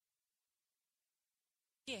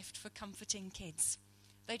gift for comforting kids.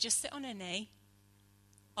 They just sit on a knee,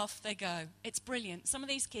 off they go. It's brilliant. Some of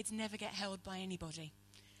these kids never get held by anybody.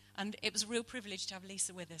 And it was a real privilege to have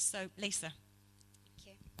Lisa with us. So, Lisa. Thank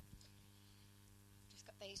you. Just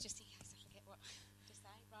got these just in case I forget what to say.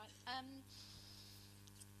 Right.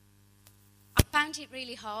 I found it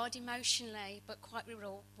really hard emotionally, but quite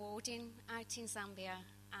rewarding out in Zambia.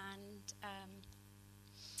 And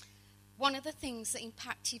one of the things that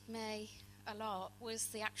impacted me a lot was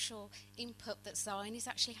the actual input that Zion is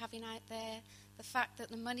actually having out there. The fact that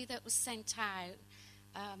the money that was sent out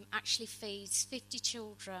actually feeds 50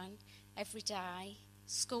 children every day,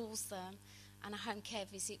 schools them, and a home care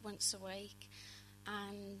visit once a week.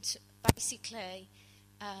 And basically,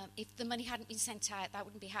 if the money hadn't been sent out, that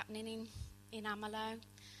wouldn't be happening in Amalo.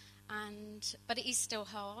 But it is still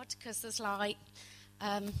hard because there's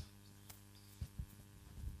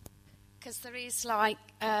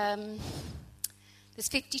there's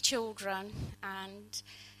 50 children, and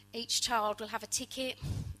each child will have a ticket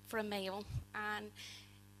for a meal, and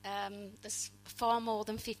there's far more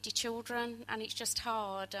than 50 children, and it's just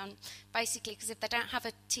hard. And basically, because if they don't have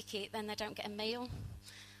a ticket, then they don't get a meal,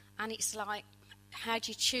 and it's like, how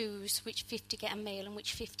do you choose which 50 get a meal and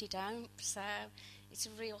which 50 don't? So it's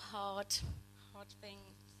a real hard thing.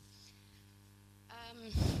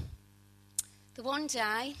 The one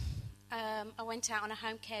day, I went out on a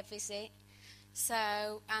home care visit.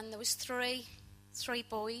 And there was three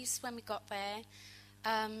boys when we got there.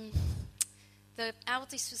 The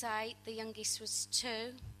eldest was 8, the youngest was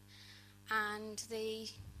 2, and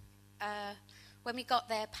when we got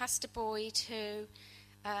there, Pastor Boyd, who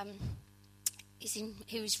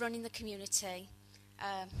was running the community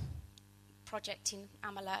project in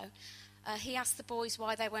Amalo, he asked the boys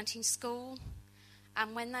why they weren't in school,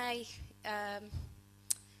 and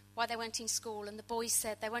why they weren't in school, and the boys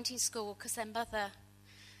said they weren't in school because their mother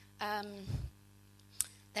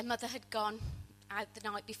had gone out the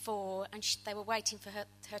night before, and they were waiting for her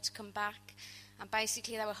to come back, and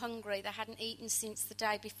basically they were hungry. They hadn't eaten since the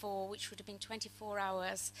day before, which would have been 24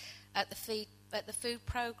 hours at the food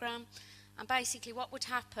programme. And basically what would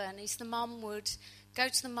happen is the mum would go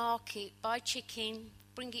to the market, buy chicken,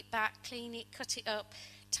 bring it back, clean it, cut it up,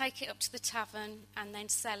 take it up to the tavern, and then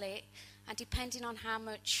sell it. And depending on how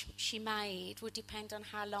much she made would depend on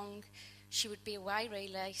how long she would be away,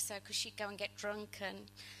 really. So, because she'd go and get drunk.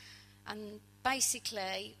 And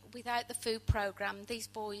basically, without the food programme, these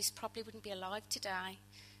boys probably wouldn't be alive today.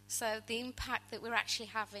 So the impact that we're actually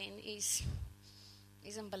having is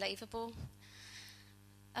unbelievable.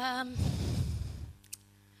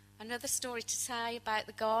 Another story to say about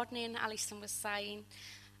the gardening, Alison was saying,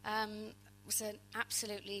 was an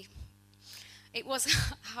absolutely... It was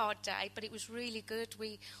a hard day, but it was really good.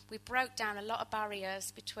 We broke down a lot of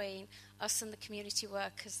barriers between us and the community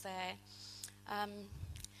workers there.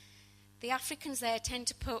 The Africans there tend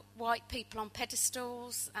to put white people on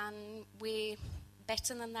pedestals, and we're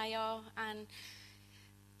better than they are, and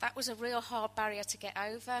that was a real hard barrier to get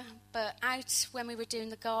over. But out when we were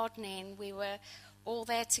doing the gardening, we were all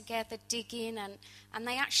there together digging, and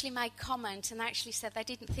they actually made comment, and they actually said they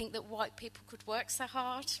didn't think that white people could work so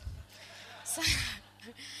hard.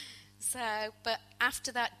 But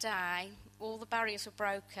after that day, all the barriers were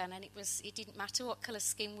broken, and it didn't matter what colour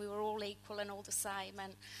skin, we were all equal and all the same,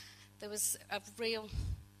 and there was a real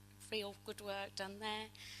good work done there.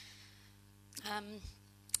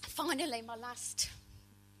 Finally, my last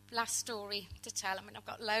story to tell. I mean, I've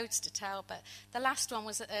got loads to tell, but the last one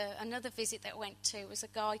was another visit that I went to. Was a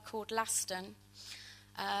guy called Laston.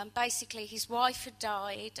 Basically, his wife had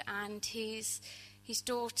died, and his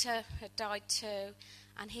daughter had died too,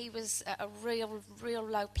 and he was at a real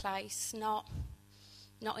low place, not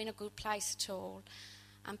in a good place at all.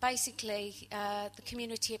 And basically, the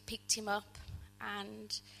community had picked him up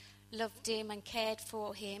and loved him and cared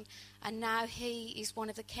for him, and now he is one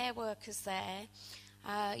of the care workers there.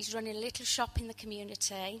 He's running a little shop in the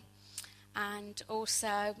community, and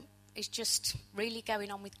also is just really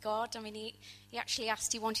going on with God. I mean, he actually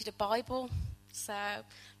asked, he wanted a Bible, so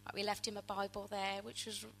we left him a Bible there, which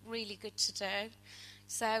was really good to do.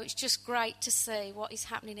 So it's just great to see what is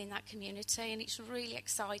happening in that community, and it's really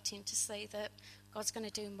exciting to see that God's going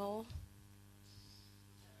to do more.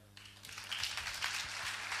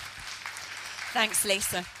 Thanks,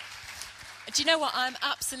 Lisa. Do you know what? I'm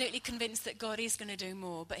absolutely convinced that God is going to do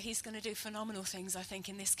more, but he's going to do phenomenal things, I think,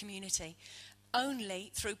 in this community,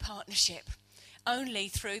 only through partnership. only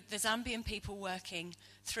through the Zambian people working,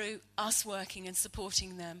 through us working and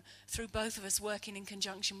supporting them, through both of us working in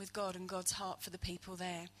conjunction with God and God's heart for the people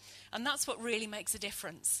there. And that's what really makes a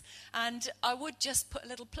difference. And I would just put a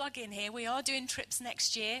little plug in here. We are doing trips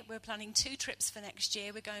next year. We're planning 2 trips for next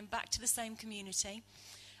year. We're going back to the same community.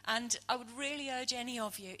 And I would really urge any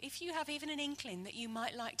of you, if you have even an inkling that you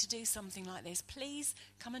might like to do something like this, please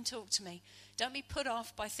come and talk to me. Don't be put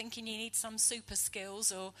off by thinking you need some super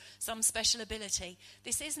skills or some special ability.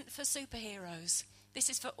 This isn't for superheroes. This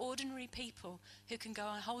is for ordinary people who can go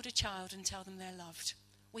and hold a child and tell them they're loved.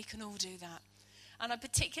 We can all do that. And I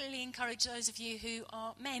particularly encourage those of you who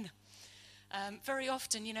are men. Very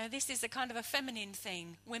often, this is a kind of a feminine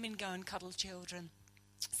thing. Women go and cuddle children.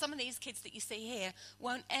 Some of these kids that you see here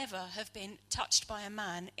won't ever have been touched by a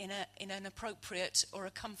man in an appropriate or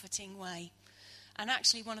a comforting way. And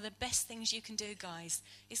actually, one of the best things you can do, guys,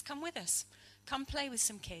 is come with us. Come play with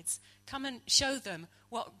some kids. Come and show them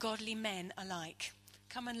what godly men are like.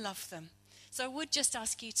 Come and love them. So I would just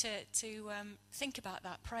ask you to think about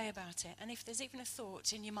that, pray about it. And if there's even a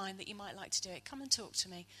thought in your mind that you might like to do it, come and talk to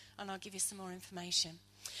me and I'll give you some more information.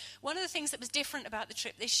 One of the things that was different about the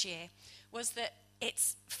trip this year was that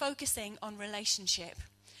it's focusing on relationship.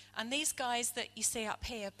 And these guys that you see up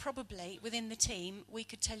here, probably within the team, we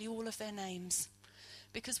could tell you all of their names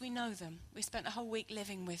because we know them. We spent a whole week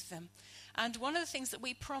living with them. And one of the things that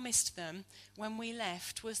we promised them when we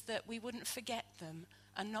left was that we wouldn't forget them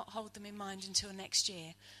and not hold them in mind until next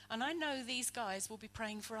year. And I know these guys will be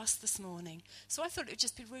praying for us this morning. So I thought it would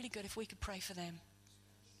just be really good if we could pray for them.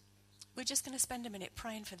 We're just going to spend a minute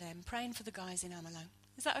praying for them, praying for the guys in Amalo.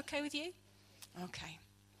 Is that okay with you? Okay.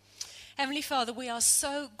 Heavenly Father, we are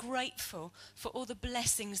so grateful for all the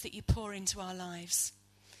blessings that you pour into our lives.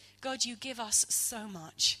 God, you give us so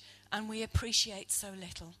much and we appreciate so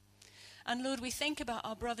little. And Lord, we think about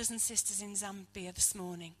our brothers and sisters in Zambia this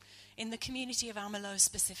morning, in the community of Amalo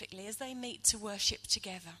specifically, as they meet to worship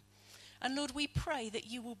together. And Lord, we pray that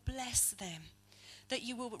you will bless them, that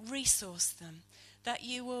you will resource them, that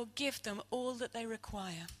you will give them all that they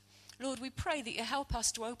require. Lord, we pray that you help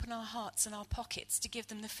us to open our hearts and our pockets to give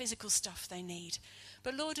them the physical stuff they need.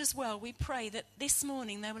 But Lord, as well, we pray that this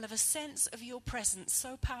morning they will have a sense of your presence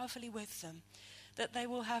so powerfully with them that they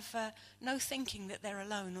will have no thinking that they're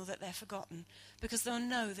alone or that they're forgotten, because they'll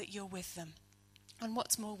know that you're with them. And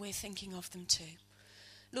what's more, we're thinking of them too.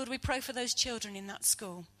 Lord, we pray for those children in that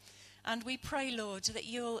school. And we pray, Lord, that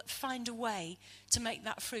you'll find a way to make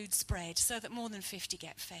that food spread so that more than 50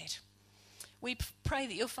 get fed. We pray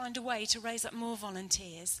that you'll find a way to raise up more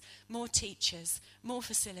volunteers, more teachers, more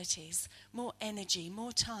facilities, more energy,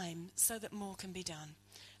 more time, so that more can be done.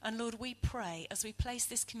 And Lord, we pray as we place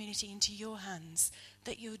this community into your hands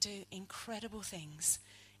that you'll do incredible things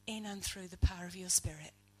in and through the power of your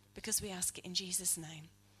Spirit, because we ask it in Jesus' name.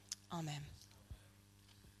 Amen.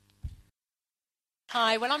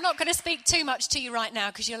 Hi, well, I'm not going to speak too much to you right now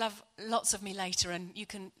because you'll have lots of me later, and you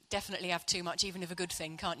can definitely have too much, even if a good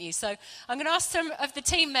thing, can't you? So I'm going to ask some of the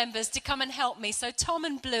team members to come and help me. So Tom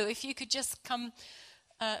and Blue, if you could just come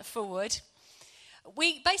forward.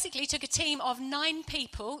 We basically took a team of 9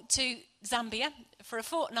 people to Zambia for a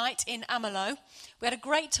fortnight in Amalo. We had a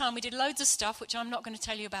great time. We did loads of stuff, which I'm not going to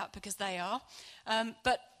tell you about because they are.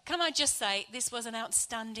 But can I just say, this was an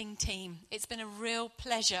outstanding team. It's been a real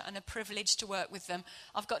pleasure and a privilege to work with them.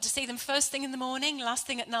 I've got to see them first thing in the morning, last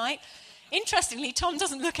thing at night. Interestingly, Tom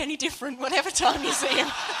doesn't look any different whatever time you see him.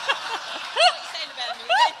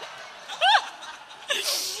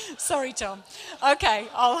 Sorry, Tom. Okay,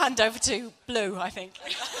 I'll hand over to Blue, I think.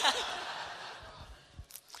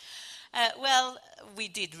 Well, we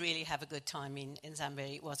did really have a good time in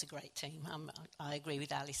Zambia. It was a great team. I agree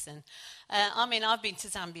with Alison. I've been to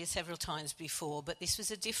Zambia several times before, but this was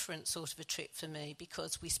a different sort of a trip for me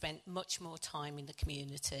because we spent much more time in the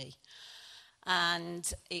community. And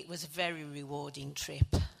it was a very rewarding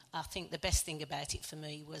trip. I think the best thing about it for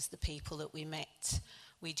me was the people that we met.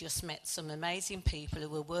 We just met some amazing people who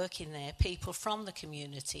were working there, people from the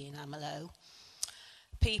community in Amalo,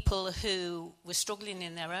 people who were struggling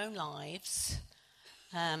in their own lives,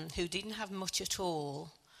 who didn't have much at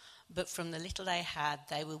all, but from the little they had,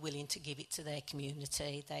 they were willing to give it to their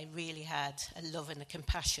community. They really had a love and a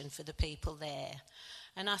compassion for the people there.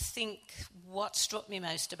 And I think what struck me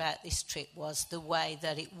most about this trip was the way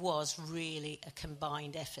that it was really a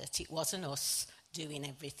combined effort. It wasn't us doing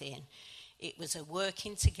everything. It was a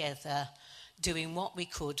working together, doing what we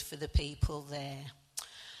could for the people there.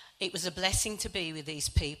 It was a blessing to be with these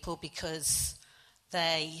people because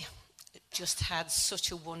they just had such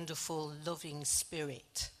a wonderful, loving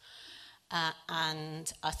spirit.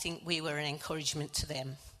 And I think we were an encouragement to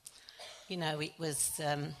them. You know, it was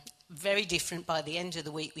very different by the end of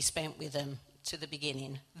the week we spent with them to the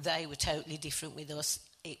beginning. They were totally different with us.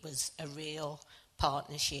 It was a real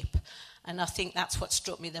partnership. And I think that's what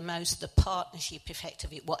struck me the most, the partnership effect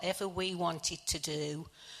of it. Whatever we wanted to do,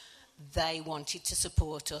 they wanted to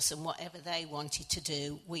support us, and whatever they wanted to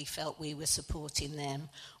do, we felt we were supporting them.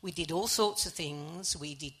 We did all sorts of things.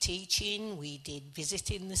 We did teaching, we did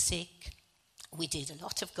visiting the sick, we did a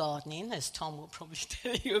lot of gardening, as Tom will probably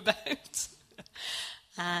tell you about.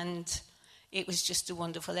 And it was just a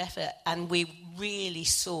wonderful effort, and we really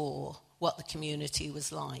saw what the community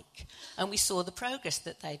was like. And we saw the progress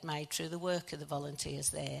that they'd made through the work of the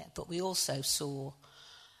volunteers there, but we also saw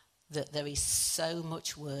that there is so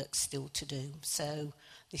much work still to do. So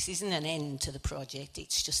this isn't an end to the project,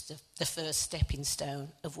 it's just the first stepping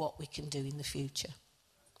stone of what we can do in the future.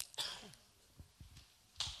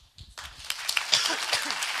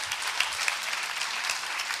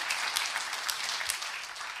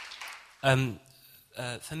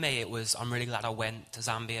 For me, I'm really glad I went to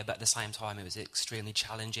Zambia, but at the same time it was extremely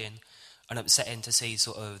challenging and upsetting to see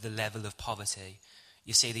sort of the level of poverty.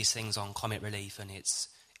 You see these things on Comic Relief and it's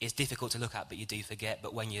difficult to look at, but you do forget.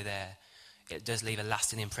 But when you're there, it does leave a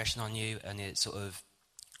lasting impression on you, and it sort of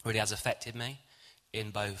really has affected me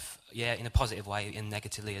in both, in a positive way and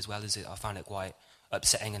negatively as well. I found it quite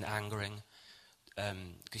upsetting and angering,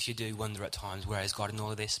 because you do wonder at times, where is God in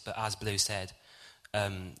all of this? But as Blue said,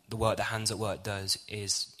 the work the Hands at Work does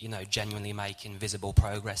is, genuinely making visible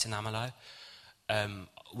progress in Amalo.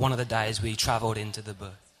 One of the days we travelled into the bush.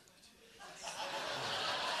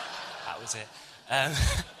 That was it.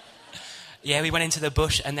 We went into the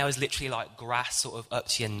bush and there was literally like grass sort of up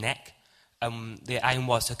to your neck. The aim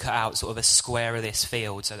was to cut out sort of a square of this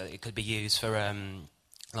field so that it could be used for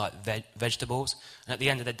vegetables. And at the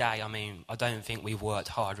end of the day, I don't think we've worked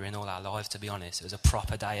harder in all our lives, to be honest. It was a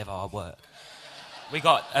proper day of hard work.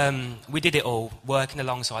 We did it all, working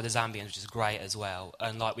alongside the Zambians, which is great as well.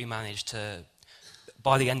 And we managed to,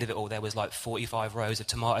 by the end of it all, there was 45 rows of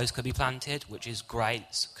tomatoes could be planted, which is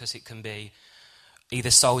great because it can be either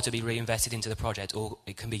sold to be reinvested into the project, or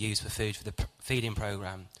it can be used for food for the feeding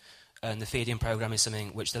programme. And the feeding programme is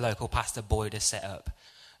something which the local pastor Boyd has set up,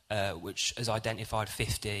 which has identified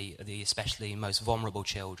 50 of the especially most vulnerable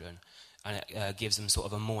children, and it gives them sort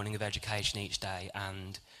of a morning of education each day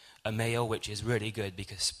and a meal, which is really good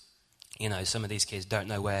because, some of these kids don't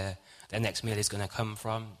know where their next meal is going to come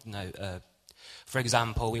from. For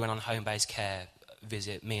example, we went on home-based care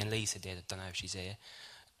visit, me and Lisa did, I don't know if she's here,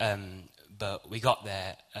 but we got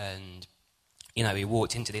there and, we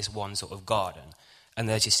walked into this one sort of garden and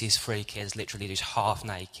there's just these 3 kids literally just half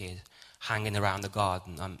naked hanging around the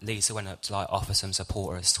garden. Lisa went up to offer some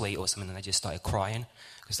support or a sweet or something, and they just started crying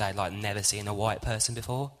because they'd never seen a white person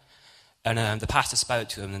before. And the pastor spoke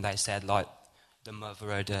to them and they said the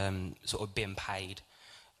mother had sort of been paid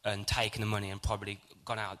and taken the money and probably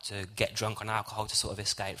gone out to get drunk on alcohol to sort of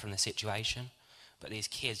escape from the situation. But these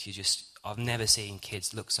kids, I've never seen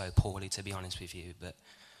kids look so poorly, to be honest with you. But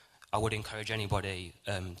I would encourage anybody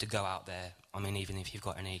to go out there. Even if you've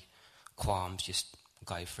got any qualms, just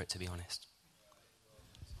go for it, to be honest.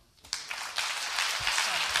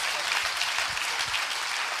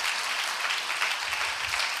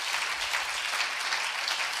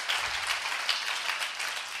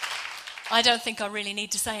 I don't think I really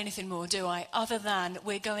need to say anything more, do I? Other than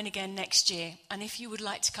we're going again next year. And if you would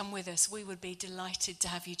like to come with us, we would be delighted to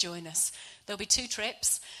have you join us. There'll be 2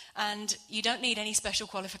 trips, and you don't need any special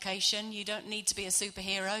qualification. You don't need to be a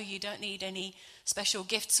superhero. You don't need any special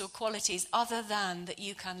gifts or qualities other than that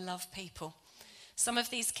you can love people. Some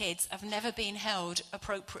of these kids have never been held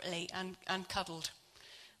appropriately and cuddled.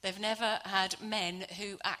 They've never had men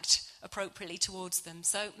who act appropriately towards them.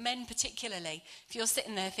 So men particularly, if you're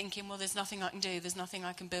sitting there thinking, well, there's nothing I can do, there's nothing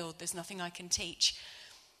I can build, there's nothing I can teach,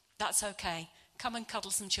 that's okay. Come and cuddle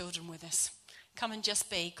some children with us. Come and just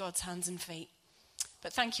be God's hands and feet.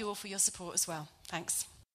 But thank you all for your support as well. Thanks.